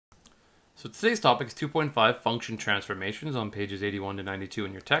So today's topic is 2.5 function transformations on pages 81 to 92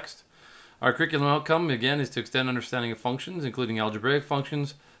 in your text. Our curriculum outcome, again, is to extend understanding of functions, including algebraic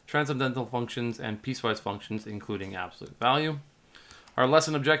functions, transcendental functions, and piecewise functions, including absolute value. Our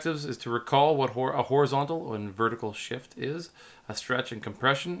lesson objectives is to recall what a horizontal and vertical shift is, a stretch and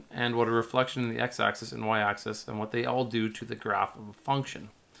compression, and what a reflection in the x-axis and y-axis, and what they all do to the graph of a function.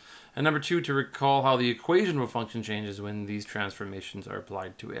 And number 2, to recall how the equation of a function changes when these transformations are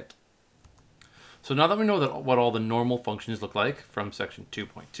applied to it. So now that we know what all the normal functions look like from section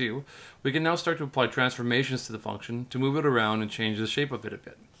 2.2, we can now start to apply transformations to the function to move it around and change the shape of it a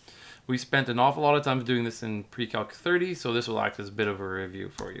bit. We spent an awful lot of time doing this in pre-calc 30, so this will act as a bit of a review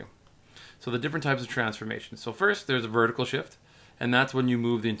for you. So the different types of transformations. So first, there's a vertical shift, and that's when you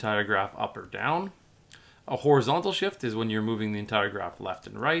move the entire graph up or down. A horizontal shift is when you're moving the entire graph left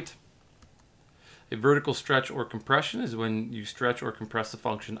and right. A vertical stretch or compression is when you stretch or compress the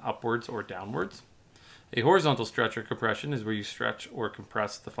function upwards or downwards. A horizontal stretch or compression is where you stretch or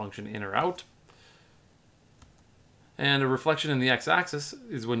compress the function in or out. And a reflection in the x-axis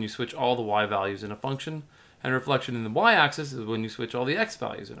is when you switch all the y values in a function. And a reflection in the y-axis is when you switch all the x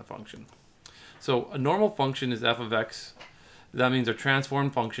values in a function. So a normal function is f of x. That means our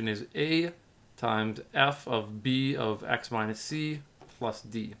transformed function is a times f of b of x minus c plus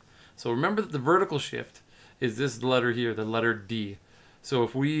d. So remember that the vertical shift is this letter here, the letter d. So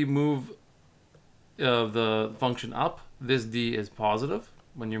if we move the function up, this d is positive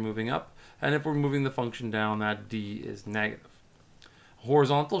when you're moving up, and if we're moving the function down, that d is negative.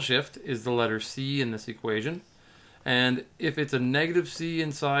 Horizontal shift is the letter c in this equation, and if it's a negative c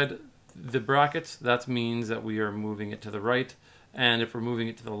inside the brackets, that means that we are moving it to the right, and if we're moving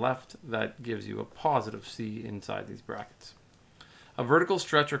it to the left, that gives you a positive c inside these brackets. A vertical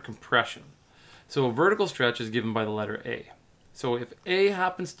stretch or compression. So a vertical stretch is given by the letter a. So if a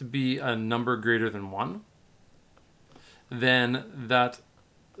happens to be a number greater than 1, then that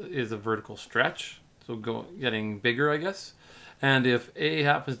is a vertical stretch, so getting bigger, I guess. And if a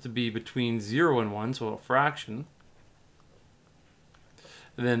happens to be between 0 and 1, so a fraction,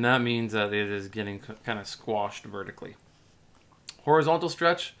 then that means that it is getting kind of squashed vertically. Horizontal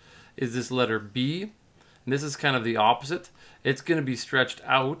stretch is this letter b, and this is kind of the opposite. It's going to be stretched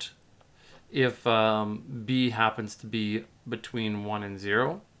out if b happens to be between 1 and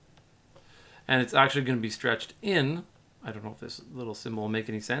 0. And it's actually going to be stretched in, I don't know if this little symbol will make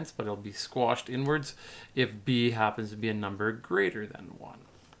any sense, but it'll be squashed inwards if b happens to be a number greater than 1.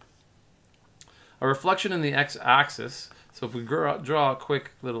 A reflection in the x-axis, so if we draw a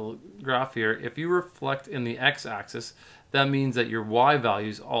quick little graph here, if you reflect in the x-axis, that means that your y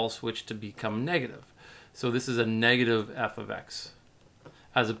values all switch to become negative. So this is a negative f of x,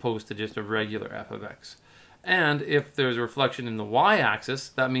 as opposed to just a regular f of x. And if there's a reflection in the y-axis,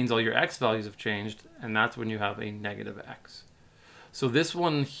 that means all your x values have changed, and that's when you have a negative x. So this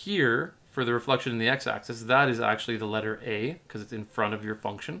one here, for the reflection in the x-axis, that is actually the letter a, because it's in front of your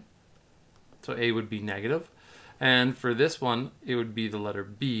function. So a would be negative. And for this one, it would be the letter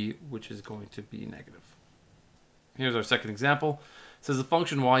b, which is going to be negative. Here's our second example. It says the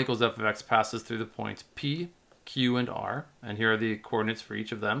function y equals f of x passes through the points p, q, and r, and here are the coordinates for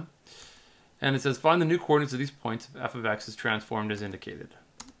each of them. And it says find the new coordinates of these points if f of x is transformed as indicated.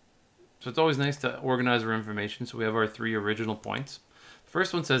 So it's always nice to organize our information, so we have our 3 original points. The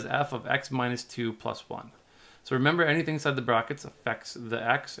first one says f of x minus 2 plus 1. So remember, anything inside the brackets affects the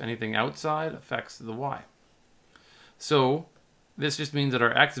x, anything outside affects the y. So this just means that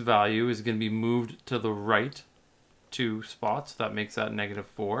our x value is going to be moved to the right 2 spots. That makes that negative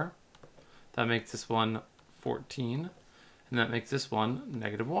 4. That makes this one 14. And that makes this one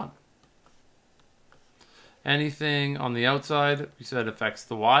negative 1. Anything on the outside, we said, affects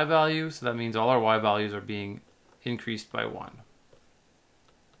the y value, so that means all our y values are being increased by 1.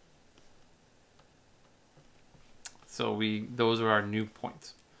 So those are our new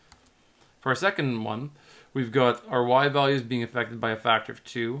points. For our second one, we've got our y values being affected by a factor of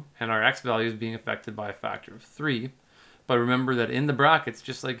 2, and our x values being affected by a factor of 3. But remember that in the brackets,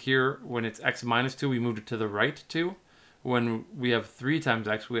 just like here, when it's x minus 2, we moved it to the right 2. When we have 3 times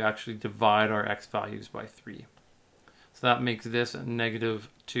x, we actually divide our x values by 3. So that makes this a negative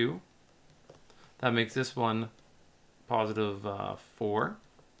 2. That makes this one positive 4.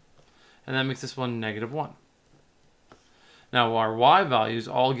 And that makes this one negative 1. Now our y values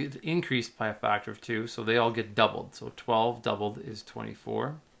all get increased by a factor of 2, so they all get doubled. So 12 doubled is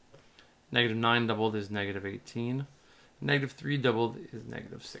 24. Negative 9 doubled is negative 18. Negative 3 doubled is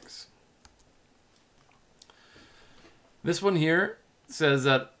negative 6. This one here says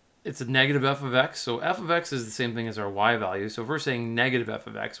that it's a negative f of x. So f of x is the same thing as our y value. So if we're saying negative f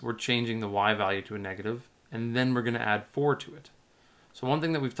of x, we're changing the y value to a negative, and then we're going to add 4 to it. So one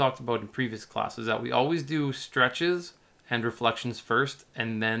thing that we've talked about in previous classes is that we always do stretches and reflections first,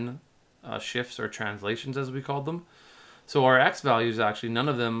 and then shifts or translations, as we called them. So our x values, actually, none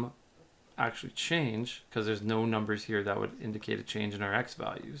of them actually change because there's no numbers here that would indicate a change in our x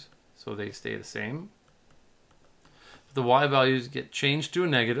values. So they stay the same. The y values get changed to a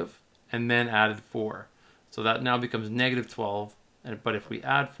negative and then added 4. So that now becomes negative 12. But if we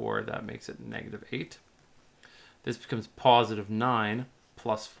add 4, that makes it negative 8. This becomes positive 9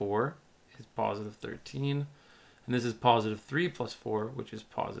 plus 4 is positive 13. And this is positive 3 plus 4, which is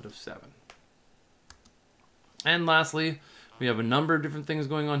positive 7. And lastly, we have a number of different things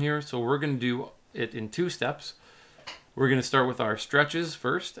going on here. So we're going to do it in 2 steps. We're going to start with our stretches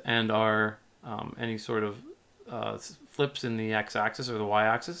first and our any sort of flips in the x-axis or the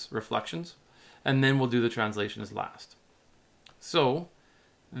y-axis, reflections. And then we'll do the translations last. So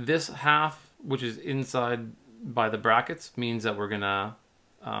this half, which is inside by the brackets, means that we're going to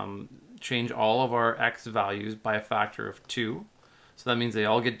change all of our x values by a factor of 2. So that means they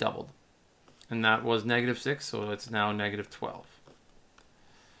all get doubled. And that was negative 6, so it's now negative 12.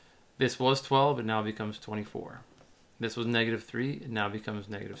 This was 12, it now becomes 24. This was negative 3, it now becomes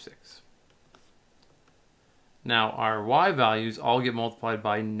negative 6. Now our y values all get multiplied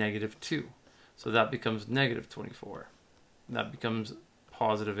by negative 2. So that becomes negative 24. That becomes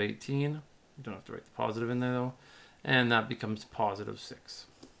positive 18. You don't have to write the positive in there though. And that becomes positive 6.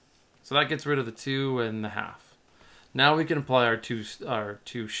 So that gets rid of the 2 and the half. Now we can apply our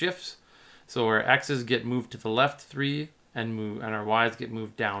two shifts. So our x's get moved to the left 3 and our y's get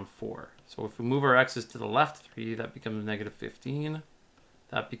moved down 4. So if we move our x's to the left 3, that becomes negative 15.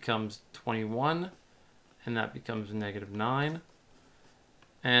 That becomes 21. And that becomes negative 9.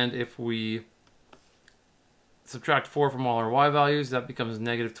 And if we subtract 4 from all our y values, that becomes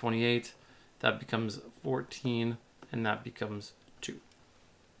negative 28. That becomes 14. And that becomes 2.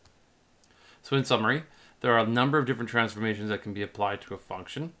 So in summary, there are a number of different transformations that can be applied to a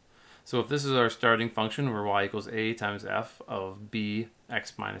function. So if this is our starting function where y equals a times f of b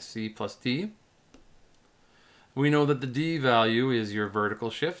x minus c plus d, we know that the d value is your vertical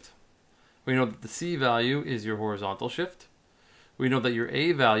shift. We know that the c value is your horizontal shift. We know that your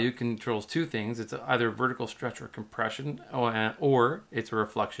a value controls 2 things. It's either vertical stretch or compression, or it's a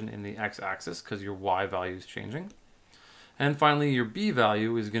reflection in the x-axis because your y value is changing. And finally, your b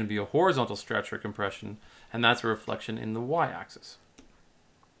value is going to be a horizontal stretch or compression, and that's a reflection in the y-axis.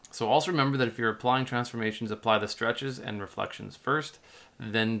 So also remember that if you're applying transformations, apply the stretches and reflections first,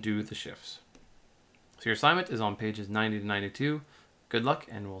 then do the shifts. So your assignment is on pages 90 to 92. Good luck,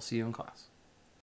 and we'll see you in class.